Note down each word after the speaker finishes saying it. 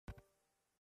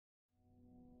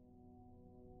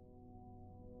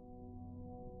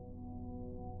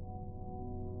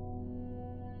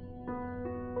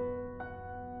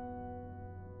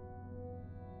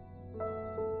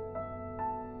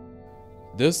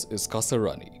This is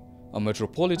Kasarani, a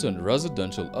metropolitan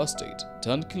residential estate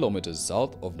 10 kilometers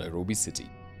south of Nairobi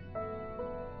city.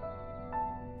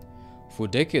 For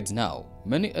decades now,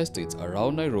 many estates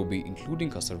around Nairobi,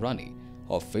 including Kasarani,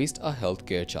 have faced a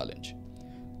healthcare challenge.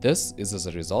 This is as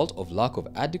a result of lack of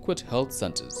adequate health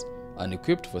centers,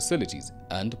 unequipped facilities,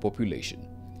 and population.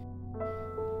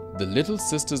 The Little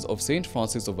Sisters of St.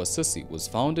 Francis of Assisi was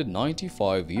founded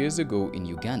 95 years ago in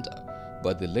Uganda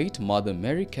by the late Mother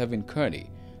Mary Kevin Kearney,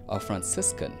 a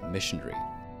Franciscan missionary.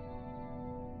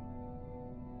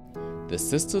 The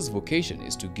sisters' vocation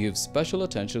is to give special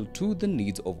attention to the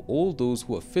needs of all those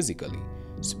who are physically,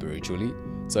 spiritually,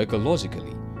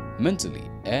 psychologically, mentally,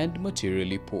 and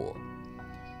materially poor.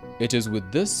 It is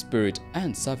with this spirit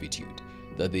and servitude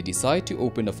that they decide to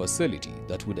open a facility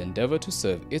that would endeavor to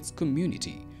serve its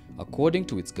community according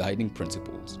to its guiding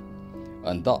principles.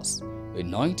 And thus, in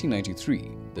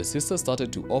 1993, the sisters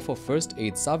started to offer first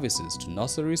aid services to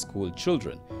nursery school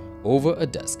children over a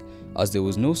desk, as there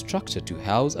was no structure to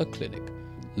house a clinic.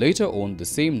 Later on, the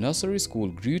same nursery school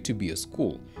grew to be a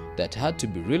school that had to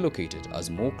be relocated as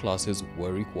more classes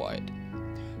were required.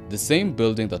 The same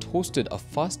building that hosted a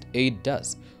first aid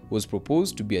desk was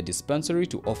proposed to be a dispensary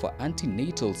to offer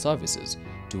antenatal services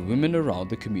to women around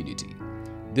the community.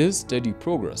 This steady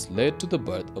progress led to the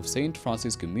birth of St.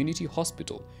 Francis Community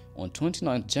Hospital on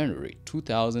 29 January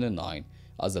 2009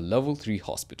 as a Level 3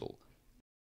 hospital.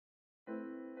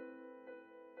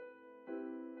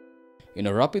 In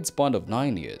a rapid span of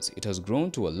 9 years, it has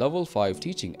grown to a Level 5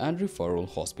 teaching and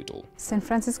referral hospital. St.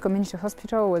 Francis Community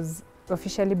Hospital was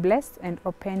officially blessed and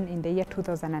opened in the year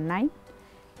 2009.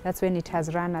 That's when it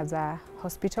has run as a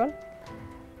hospital.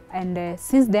 And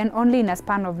since then, only in a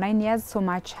span of 9 years, so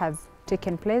much has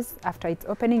taken place. After its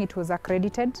opening, it was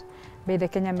accredited by the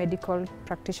Kenya Medical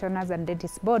Practitioners and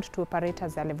Dentists Board to operate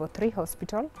as a Level 3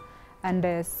 hospital.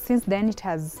 And since then, it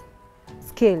has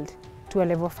scaled to a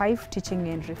Level 5 teaching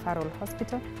and referral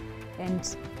hospital.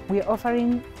 And we are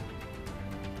offering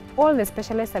all the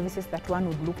specialized services that one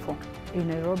would look for in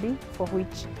Nairobi, for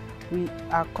which we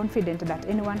are confident that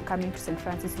anyone coming to St.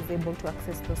 Francis is able to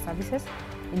access those services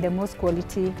in the most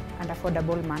quality and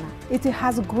affordable manner. It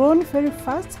has grown very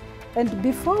fast, and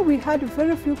before we had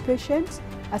very few patients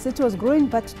as it was growing,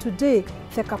 but today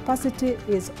the capacity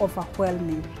is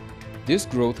overwhelming. This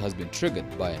growth has been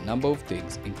triggered by a number of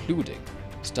things, including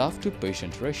staff to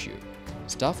patient ratio,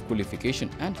 staff qualification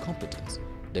and competence,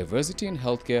 diversity in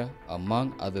healthcare,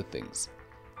 among other things.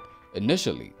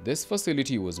 Initially, this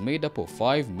facility was made up of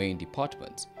 5 main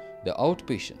departments: the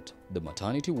outpatient, the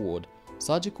maternity ward,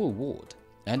 surgical ward,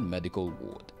 and medical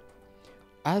ward.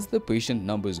 As the patient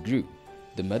numbers grew,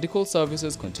 the medical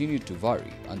services continued to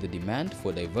vary and the demand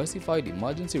for diversified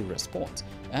emergency response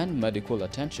and medical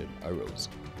attention arose.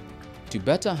 To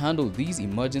better handle these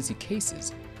emergency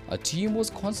cases, a team was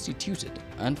constituted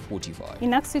and fortified.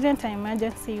 In accident and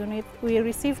emergency unit, we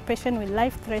receive patients with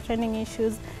life-threatening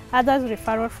issues, others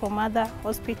referred from other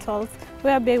hospitals,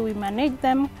 whereby we manage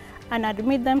them and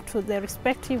admit them to the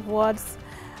respective wards,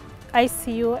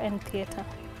 ICU and theatre.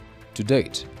 To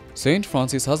date, St.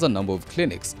 Francis has a number of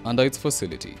clinics under its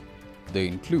facility. They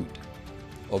include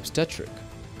obstetric,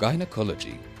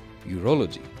 gynecology,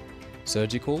 urology,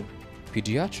 surgical,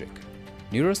 pediatric,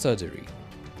 neurosurgery,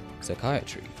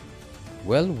 psychiatry,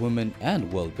 well women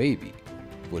and well baby,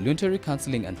 voluntary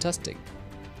counseling and testing,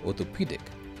 orthopedic,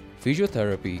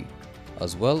 physiotherapy,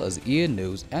 as well as ear,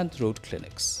 nose and throat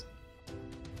clinics.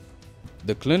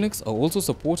 The clinics are also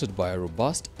supported by a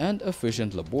robust and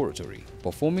efficient laboratory,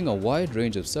 performing a wide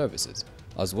range of services,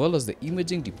 as well as the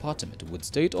imaging department with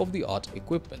state-of-the-art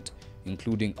equipment,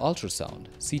 including ultrasound,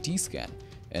 CT scan,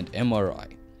 and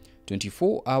MRI.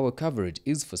 24-hour coverage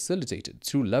is facilitated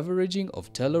through leveraging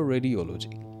of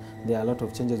teleradiology. There are a lot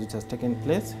of changes which has taken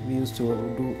place. We used to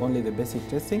do only the basic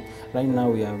testing. Right now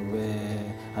we have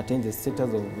attained the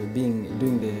status of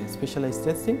doing the specialized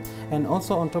testing. And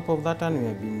also on top of that, we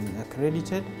have been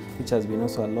accredited, which has been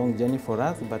also a long journey for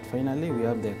us. But finally we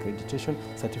have the accreditation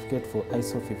certificate for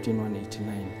ISO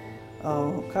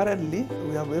 15189. Currently,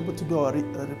 we are able to do our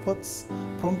reports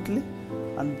promptly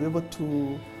and be able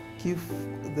to give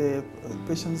the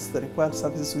patients the required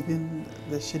services within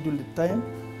the scheduled time,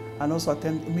 and also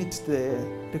meet the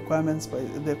requirements by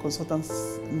the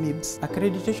consultants' needs.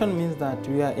 Accreditation means that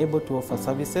we are able to offer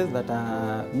services that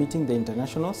are meeting the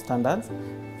international standards,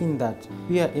 in that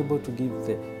we are able to give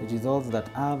the results that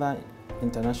other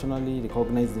internationally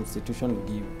recognized institutions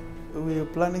give. We are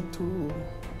planning to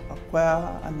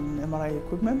acquire an MRI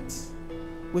equipment,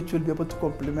 which will be able to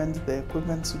complement the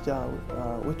equipment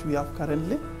which we have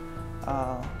currently.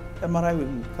 MRI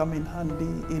will come in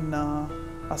handy in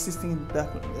assisting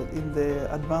in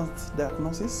the advanced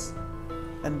diagnosis,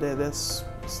 and there's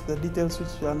the details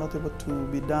which are not able to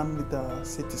be done with a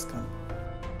CT scan.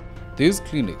 These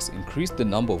clinics increased the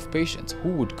number of patients who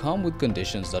would come with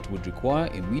conditions that would require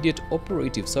immediate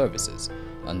operative services,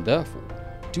 and therefore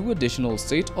 2 additional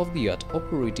state-of-the-art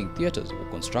operating theatres were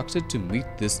constructed to meet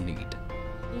this need.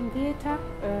 In theatre,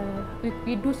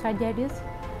 we do surgeries.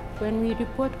 When we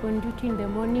report on duty in the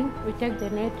morning, we take the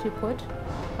night report,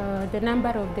 the number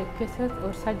of the cases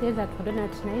or surgeries that were done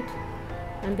at night,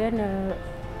 and then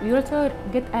we also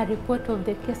get a report of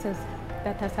the cases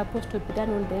that are supposed to be done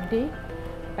on the day,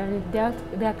 and they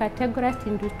are categorized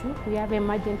into 2. We have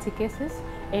emergency cases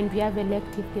and we have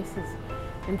elective cases.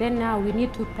 And then now we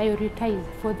need to prioritize.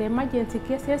 For the emergency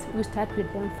cases, we start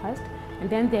with them first, and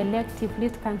then the elective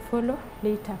list can follow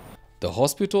later. The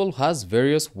hospital has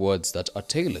various wards that are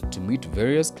tailored to meet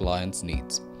various clients'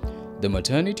 needs. The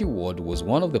maternity ward was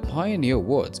one of the pioneer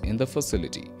wards in the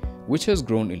facility, which has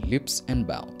grown in leaps and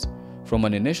bounds, from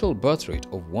an initial birth rate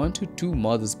of 1 to 2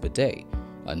 mothers per day,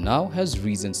 and now has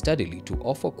risen steadily to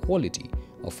offer quality,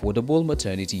 affordable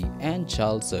maternity and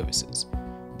child services.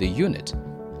 The unit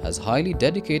has highly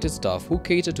dedicated staff who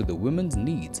cater to the women's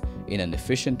needs in an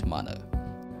efficient manner.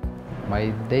 My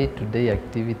day-to-day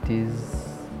activities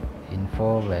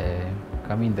involve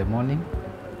coming in the morning,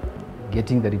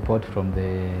 getting the report from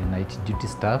the night duty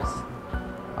staffs,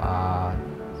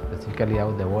 specifically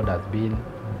how the ward has been,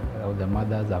 how the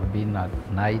mothers have been at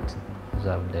night, who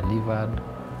have delivered,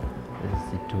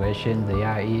 the situation they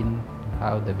are in,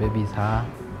 how the babies are,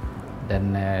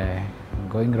 then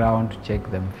going around to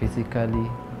check them physically,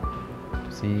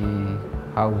 to see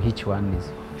how each one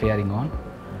is faring on.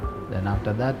 Then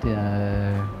after that,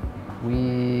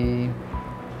 we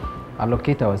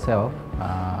allocate ourselves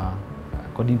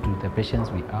according to the patients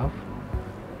we have.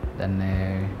 Then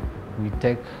we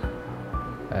take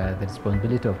the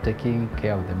responsibility of taking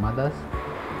care of the mothers,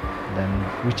 then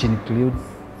which includes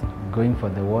going for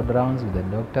the ward rounds with the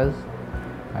doctors,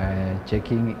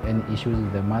 checking any issues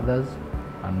with the mothers,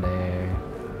 and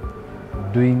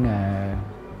doing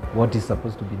what is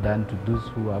supposed to be done to those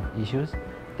who have issues.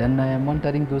 Then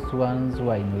monitoring those ones who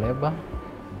are in labor,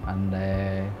 and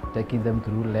taking them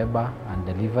through labor and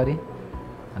delivery,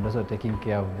 and also taking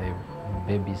care of the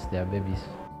babies, their babies.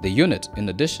 The unit, in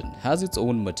addition, has its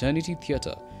own maternity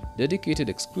theatre dedicated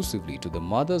exclusively to the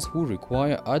mothers who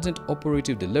require urgent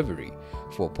operative delivery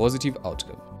for a positive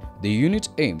outcome. The unit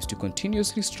aims to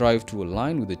continuously strive to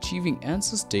align with achieving and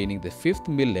sustaining the 5th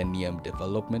Millennium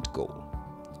Development Goal.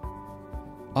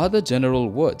 Other general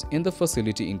wards in the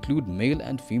facility include male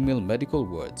and female medical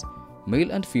wards,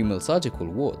 male and female surgical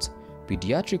wards,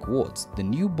 pediatric wards, the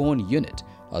newborn unit,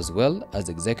 as well as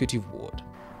executive ward.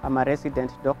 I'm a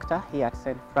resident doctor here at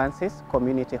St. Francis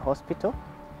Community Hospital.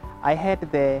 I head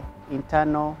the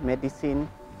internal medicine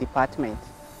department.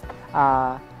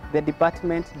 The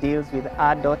department deals with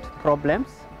adult problems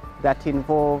that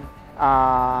involve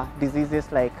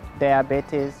diseases like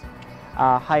diabetes,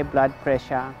 high blood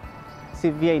pressure,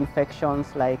 severe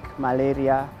infections like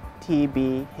malaria,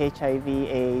 TB, HIV,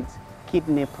 AIDS,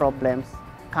 kidney problems,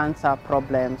 cancer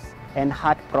problems, and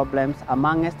heart problems,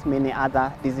 amongst many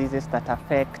other diseases that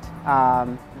affect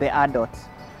the adults.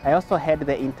 I also head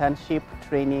the internship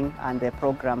training and the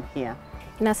program here.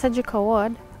 In a surgical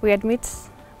ward, we admit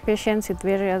patients with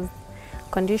various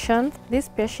conditions. These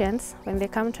patients, when they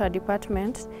come to our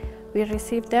department, we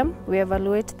receive them, we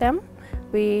evaluate them,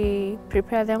 we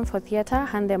prepare them for theatre,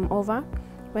 hand them over.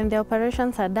 When the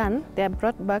operations are done, they are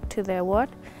brought back to the ward.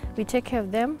 We take care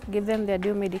of them, give them their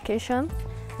due medications,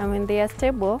 and when they are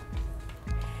stable,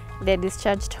 they're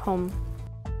discharged home.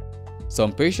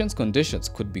 Some patients' conditions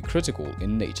could be critical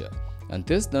in nature, and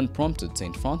this then prompted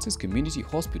St. Francis Community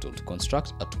Hospital to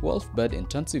construct a 12-bed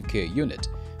intensive care unit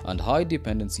and high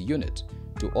dependency unit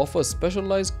to offer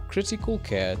specialized critical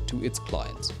care to its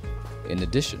clients. In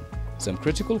addition, some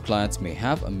critical clients may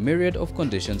have a myriad of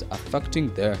conditions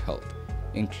affecting their health,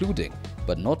 including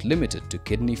but not limited to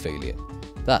kidney failure.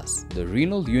 Thus, the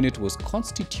renal unit was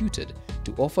constituted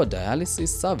to offer dialysis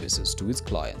services to its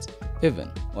clients,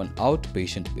 even on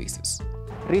outpatient basis.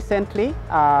 Recently,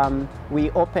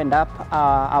 we opened up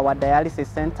our dialysis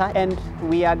center, and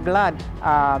we are glad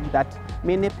that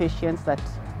many patients that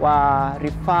were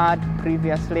referred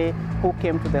previously, who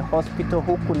came to the hospital,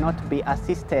 who could not be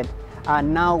assisted,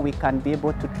 now we can be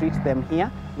able to treat them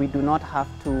here. We do not have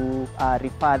to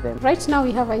refer them. Right now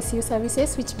we have ICU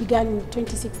services which began in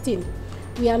 2016.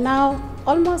 We are now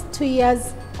almost 2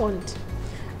 years old,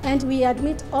 and we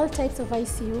admit all types of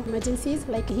ICU emergencies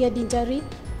like head injury,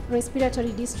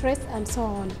 respiratory distress, and so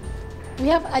on. We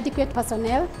have adequate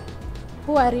personnel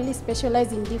who are really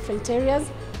specialized in different areas.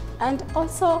 And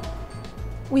also,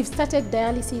 we've started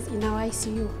dialysis in our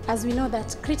ICU, as we know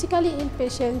that critically ill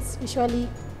patients usually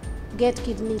get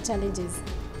kidney challenges.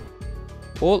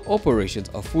 All operations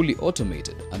are fully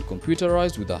automated and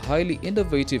computerized with a highly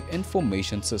innovative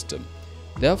information system,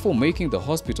 therefore making the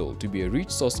hospital to be a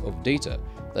rich source of data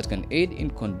that can aid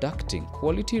in conducting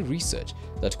quality research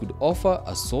that could offer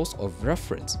a source of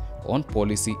reference on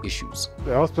policy issues.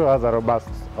 The hospital has a robust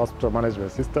hospital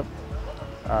management system,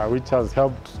 which has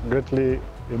helped greatly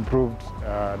improve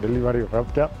delivery of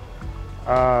healthcare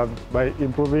by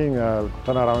improving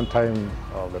turnaround time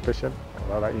of the patient,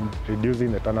 rather in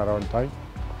reducing the turnaround time.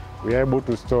 We are able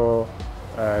to store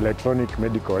electronic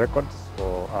medical records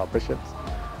for our patients.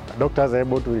 Doctors are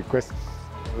able to request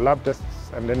lab tests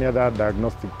and any other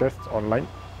diagnostic tests online,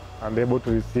 and they're able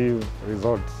to receive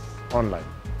results online.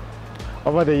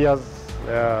 Over the years,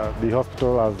 the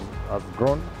hospital has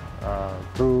grown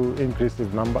through increase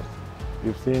in numbers.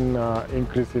 We've seen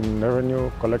increase in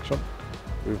revenue collection.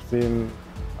 We've seen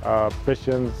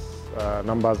patients'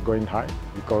 numbers going high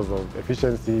because of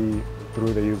efficiency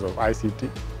through the use of ICT.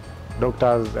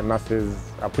 Doctors and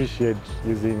nurses appreciate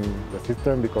using the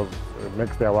system because it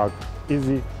makes their work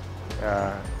easy,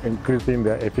 increasing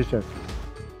their efficiency.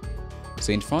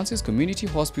 St. Francis Community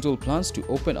Hospital plans to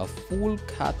open a full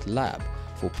cath lab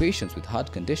for patients with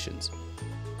heart conditions,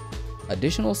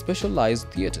 additional specialized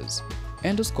theaters,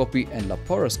 endoscopy and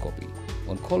laparoscopy,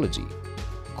 oncology,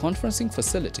 conferencing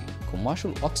facility,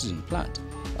 commercial oxygen plant,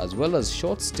 as well as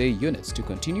short-stay units to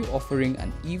continue offering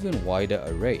an even wider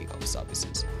array of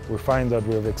services. We find that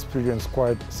we have experienced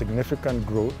quite significant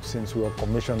growth since we were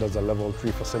commissioned as a Level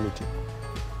 3 facility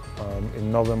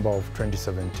in November of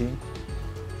 2017.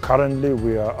 Currently,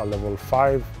 we are a Level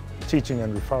 5 teaching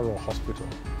and referral hospital.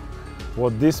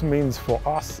 What this means for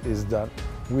us is that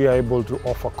we are able to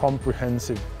offer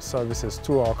comprehensive services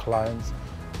to our clients,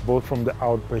 both from the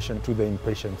outpatient to the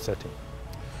inpatient setting.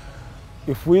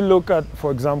 If we look at,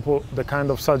 for example, the kind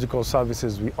of surgical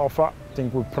services we offer, I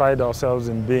think we pride ourselves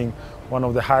in being one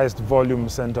of the highest volume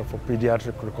center for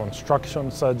pediatric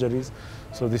reconstruction surgeries.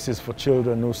 So this is for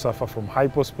children who suffer from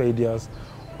hypospadias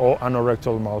or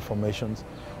anorectal malformations.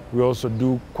 We also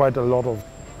do quite a lot of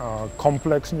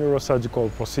complex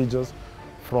neurosurgical procedures,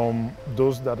 from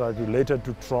those that are related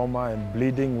to trauma and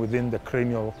bleeding within the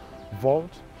cranial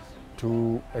vault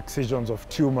to excisions of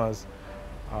tumors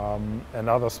and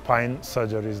other spine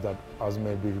surgeries that as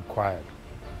may be required.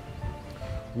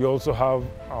 We also have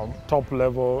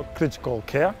top-level critical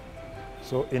care,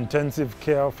 so intensive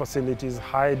care facilities,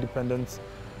 high dependence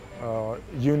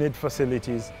unit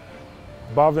facilities.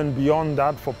 Above and beyond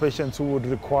that, for patients who would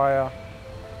require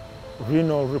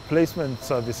renal replacement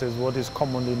services, what is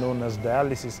commonly known as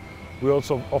dialysis, we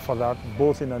also offer that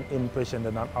both in an inpatient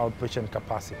and an outpatient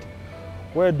capacity.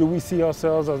 Where do we see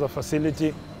ourselves as a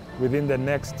facility within the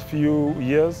next few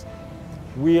years?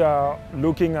 We are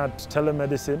looking at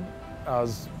telemedicine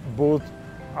as both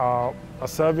a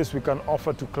service we can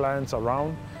offer to clients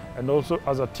around, and also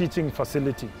as a teaching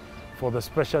facility for the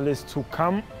specialists who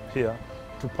come here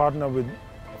to partner with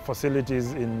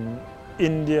facilities in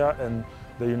India and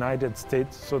the United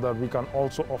States, so that we can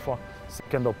also offer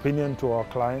second opinion to our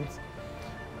clients.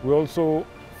 We also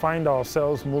find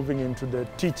ourselves moving into the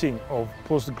teaching of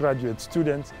postgraduate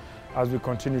students as we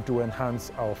continue to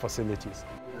enhance our facilities.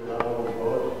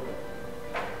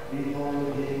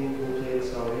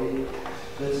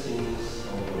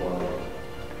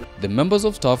 The members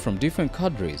of staff from different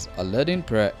cadres are led in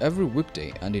prayer every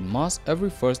weekday and in Mass every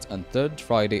first and third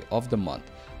Friday of the month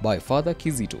by Father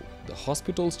Kizito, the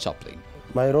hospital's chaplain.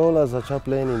 My role as a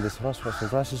chaplain in the St.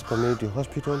 Francis Community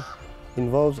Hospital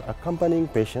involves accompanying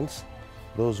patients,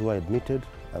 those who are admitted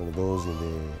and those in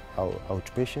the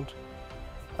outpatient,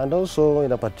 and also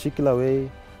in a particular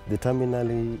way the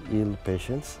terminally ill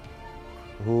patients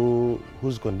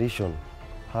whose condition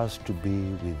has to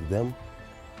be with them,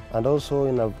 and also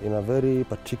in a very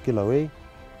particular way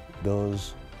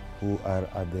those who are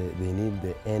they need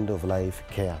the end of life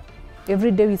care.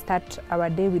 Every day we start our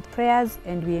day with prayers,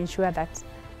 and we ensure that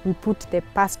we put the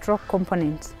pastoral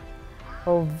component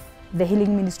of the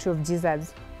healing ministry of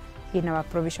Jesus in our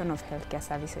provision of healthcare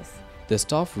services. The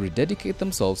staff rededicate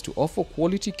themselves to offer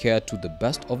quality care to the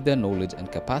best of their knowledge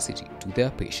and capacity to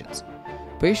their patients.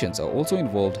 Patients are also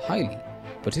involved highly,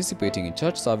 participating in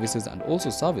church services and also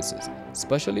services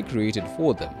specially created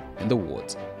for them in the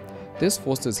wards. This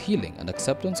fosters healing and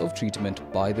acceptance of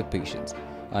treatment by the patients,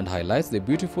 and highlights the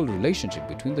beautiful relationship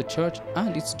between the church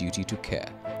and its duty to care.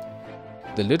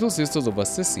 The Little Sisters of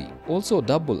Assisi also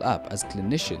double up as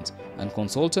clinicians and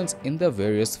consultants in their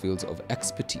various fields of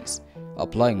expertise,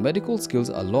 applying medical skills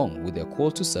along with their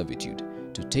call to servitude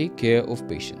to take care of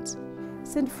patients.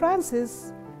 St.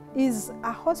 Francis is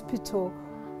a hospital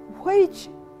which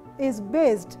is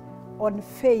based on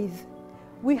faith.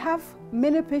 We have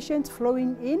many patients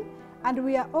flowing in, and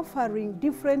we are offering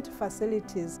different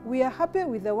facilities. We are happy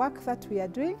with the work that we are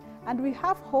doing, and we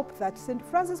have hope that St.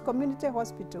 Francis Community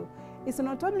Hospital is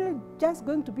not only just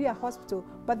going to be a hospital,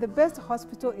 but the best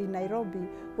hospital in Nairobi,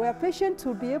 where patients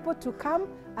will be able to come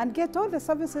and get all the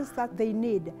services that they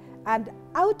need. And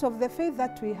out of the faith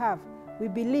that we have, we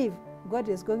believe God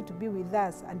is going to be with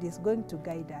us and is going to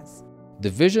guide us. The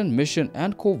vision, mission,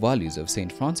 and core values of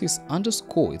St. Francis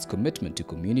underscore its commitment to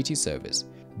community service.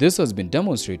 This has been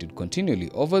demonstrated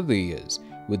continually over the years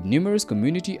with numerous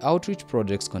community outreach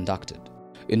projects conducted.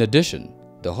 In addition,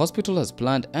 the hospital has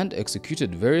planned and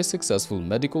executed very successful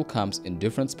medical camps in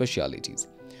different specialities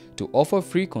to offer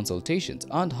free consultations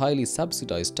and highly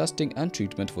subsidized testing and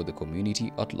treatment for the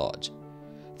community at large.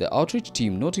 The outreach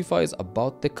team notifies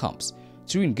about the camps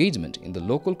through engagement in the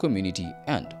local community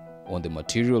and on the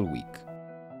material week.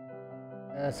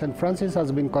 St. Francis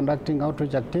has been conducting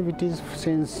outreach activities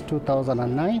since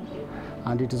 2009,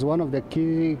 and it is one of the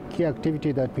key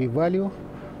activities that we value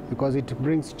because it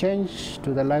brings change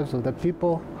to the lives of the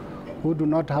people who do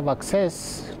not have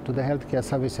access to the healthcare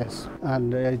services.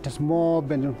 And it is more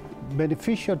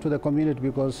beneficial to the community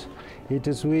because it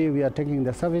is we are taking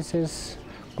the services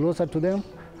closer to them,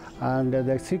 and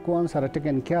the sick ones are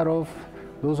taken care of.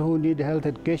 Those who need health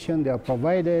education, they are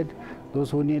provided. Those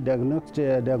who need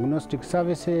diagnostic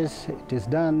services, it is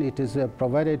done, it is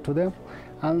provided to them.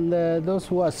 And those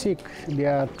who are sick, they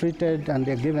are treated and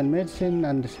they are given medicine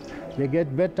and they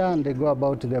get better and they go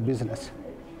about their business.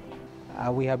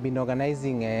 We have been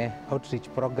organizing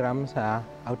outreach programs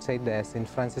outside the St.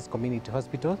 Francis Community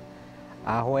Hospital,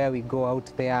 where we go out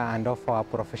there and offer our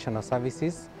professional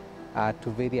services to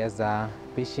various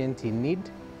patients in need.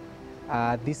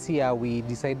 This year we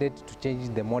decided to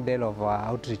change the model of our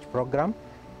outreach program,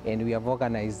 and we have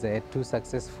organized two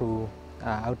successful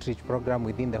outreach programs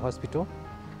within the hospital.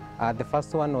 The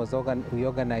first one was we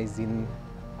organized in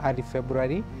early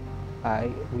February.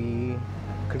 We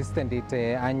christened it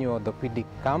annual orthopedic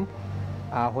camp,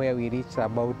 where we reached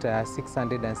about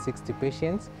 660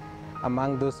 patients.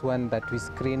 Among those ones that we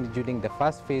screened during the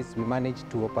first phase, we managed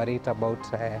to operate about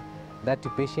 30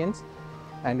 patients.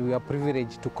 And we are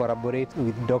privileged to collaborate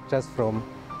with doctors from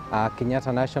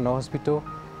Kenyatta National Hospital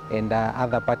and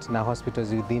other partner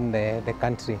hospitals within the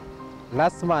country.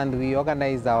 Last month, we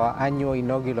organized our annual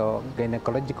inaugural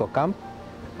gynecological camp,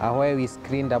 where we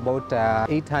screened about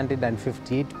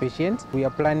 858 patients. We are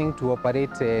planning to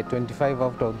operate 25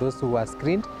 out of those who were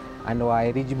screened and were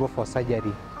eligible for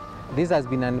surgery. This has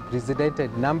been an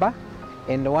unprecedented number,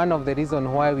 and one of the reasons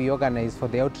why we organized for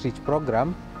the outreach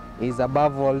program is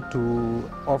above all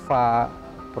to offer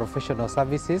professional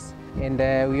services, and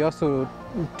we also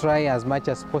try as much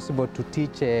as possible to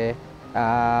teach the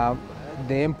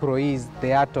employees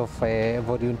the art of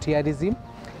volunteerism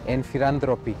and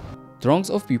philanthropy. Throngs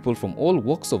of people from all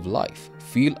walks of life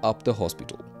fill up the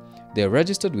hospital. They are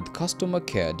registered with customer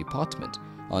care department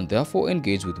and therefore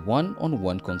engage with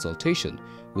one-on-one consultation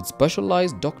with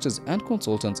specialized doctors and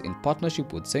consultants in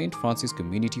partnership with St. Francis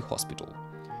Community Hospital.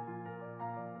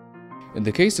 In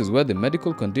the cases where the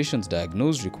medical conditions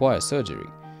diagnosed require surgery,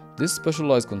 these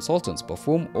specialized consultants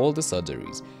perform all the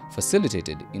surgeries,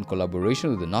 facilitated in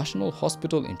collaboration with the National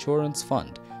Hospital Insurance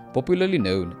Fund, popularly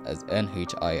known as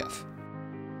NHIF.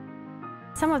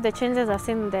 Some of the changes I've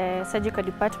seen in the surgical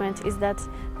department is that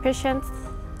patients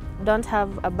don't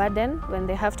have a burden when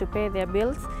they have to pay their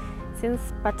bills.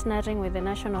 Since partnering with the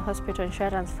National Hospital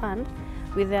Insurance Fund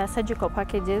with their surgical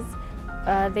packages,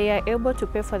 they are able to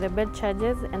pay for the bed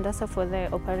charges and also for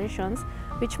the operations,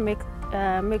 which makes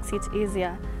it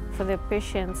easier for the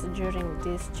patients during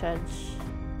discharge.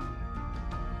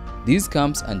 These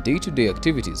camps and day-to-day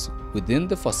activities within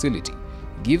the facility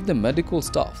give the medical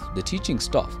staff, the teaching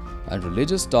staff, and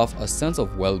religious staff a sense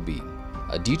of well-being,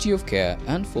 a duty of care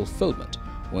and fulfillment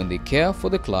when they care for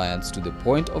the clients to the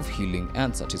point of healing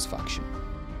and satisfaction.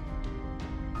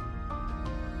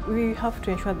 We have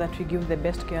to ensure that we give the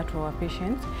best care to our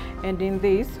patients, and in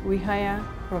this we hire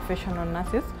professional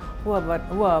nurses who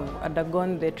have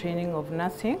undergone the training of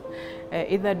nursing,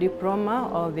 either diploma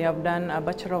or they have done a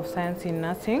Bachelor of Science in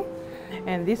Nursing.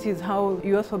 And this is how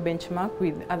you also benchmark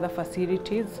with other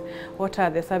facilities, what are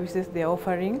the services they are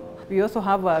offering. We also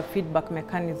have a feedback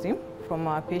mechanism from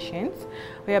our patients,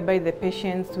 whereby the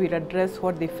patients will address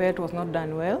what they felt was not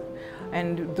done well,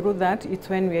 and through that it's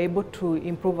when we are able to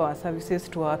improve our services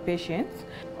to our patients.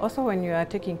 Also, when you are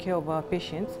taking care of our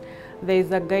patients, there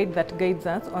is a guide that guides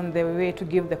us on the way to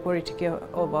give the quality care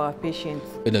of our patients.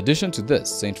 In addition to this,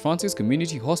 St. Francis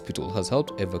Community Hospital has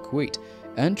helped evacuate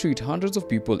and treat hundreds of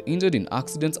people injured in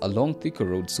accidents along Thika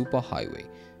Road Superhighway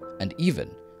and even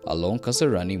along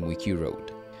Kasarani Mwiki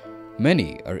Road.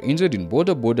 Many are injured in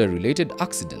border related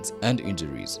accidents and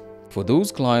injuries. For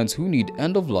those clients who need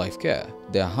end-of-life care,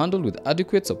 they are handled with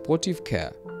adequate supportive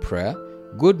care, prayer,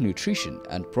 good nutrition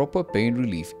and proper pain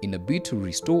relief in a bid to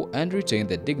restore and retain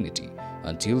their dignity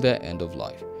until their end of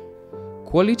life.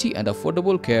 Quality and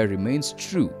affordable care remains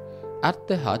true at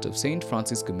the heart of St.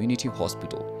 Francis Community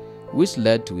Hospital, which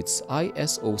led to its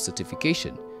ISO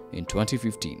certification in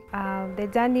 2015. The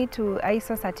journey to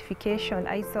ISO certification,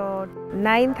 ISO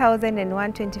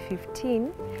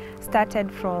 9001-2015, started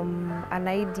from an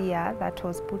idea that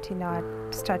was put in our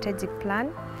strategic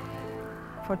plan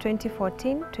for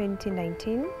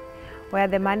 2014-2019, where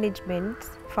the management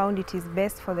found it is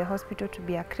best for the hospital to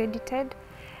be accredited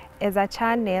as a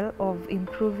channel of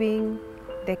improving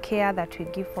the care that we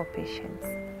give for patients.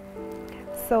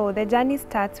 So the journey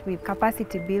starts with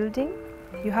capacity building.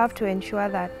 You have to ensure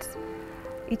that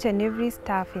each and every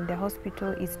staff in the hospital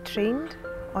is trained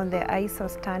on the ISO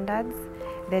standards,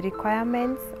 the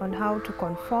requirements on how to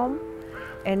conform,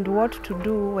 and what to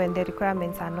do when the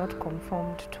requirements are not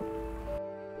conformed to.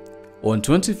 On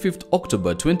 25th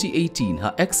October 2018,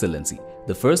 Her Excellency,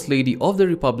 the First Lady of the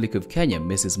Republic of Kenya,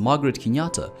 Mrs. Margaret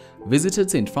Kenyatta, visited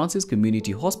St. Francis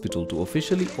Community Hospital to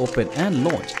officially open and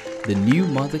launch the new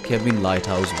Mother Kevin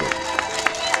Lighthouse Road.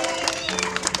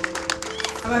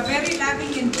 Our very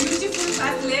loving and beautiful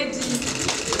First Lady.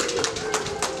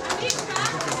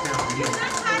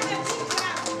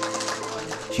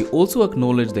 She also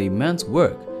acknowledged the immense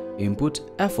work, input,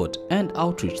 effort and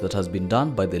outreach that has been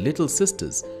done by the Little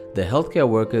Sisters, the healthcare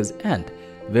workers and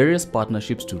various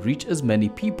partnerships to reach as many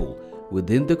people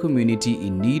within the community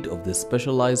in need of the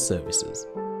specialized services.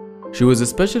 She was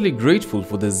especially grateful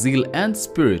for the zeal and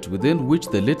spirit within which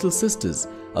the Little Sisters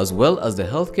as well as the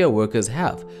healthcare workers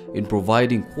have in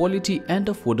providing quality and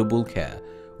affordable care,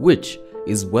 which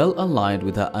is well aligned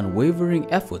with her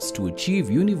unwavering efforts to achieve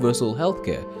universal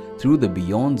healthcare through the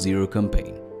Beyond Zero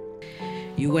campaign.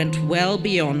 You went well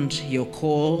beyond your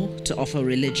call to offer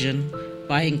religion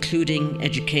by including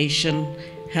education,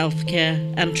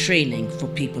 healthcare, and training for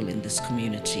people in this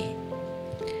community.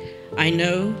 I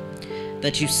know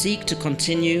that you seek to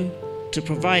continue to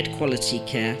provide quality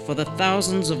care for the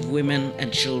thousands of women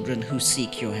and children who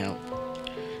seek your help.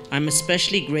 I'm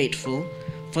especially grateful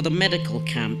for the medical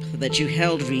camp that you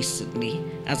held recently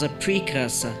as a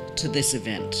precursor to this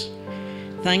event.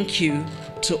 Thank you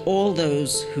to all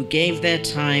those who gave their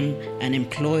time and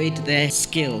employed their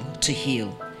skill to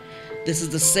heal. This is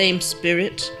the same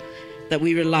spirit that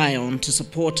we rely on to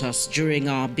support us during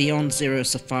our Beyond Zero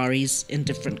safaris in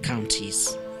different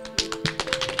counties.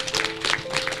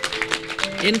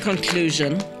 In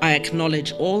conclusion, I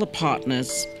acknowledge all the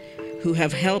partners who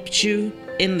have helped you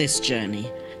in this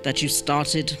journey that you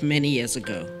started many years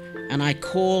ago, and I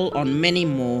call on many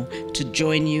more to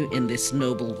join you in this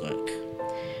noble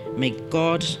work. May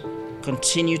God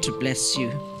continue to bless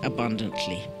you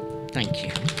abundantly. Thank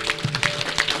you.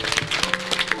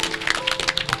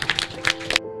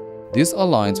 This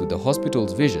aligns with the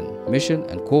hospital's vision, mission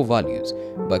and core values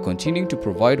by continuing to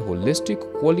provide holistic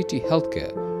quality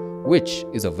healthcare which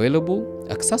is available,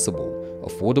 accessible,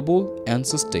 affordable and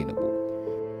sustainable.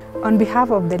 On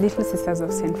behalf of the Little Sisters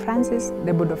of St. Francis,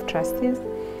 the Board of Trustees,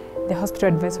 the Hospital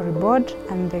Advisory Board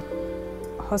and the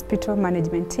hospital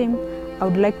management team, I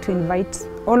would like to invite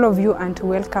all of you and to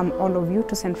welcome all of you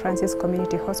to St. Francis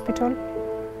Community Hospital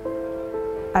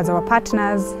as our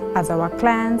partners, as our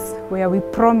clients, where we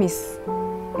promise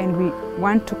and we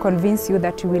want to convince you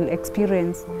that you will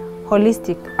experience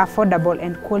holistic, affordable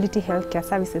and quality healthcare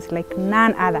services like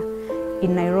none other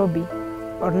in Nairobi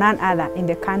or none other in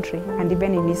the country and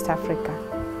even in East Africa,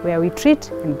 where we treat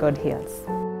and God heals.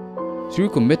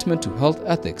 Through commitment to health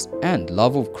ethics and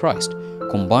love of Christ,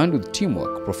 combined with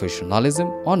teamwork,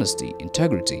 professionalism, honesty,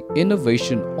 integrity,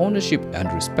 innovation, ownership and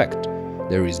respect,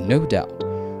 there is no doubt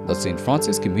that St.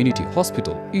 Francis Community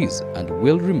Hospital is and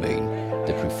will remain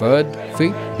the preferred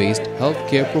faith-based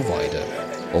healthcare provider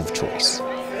of choice.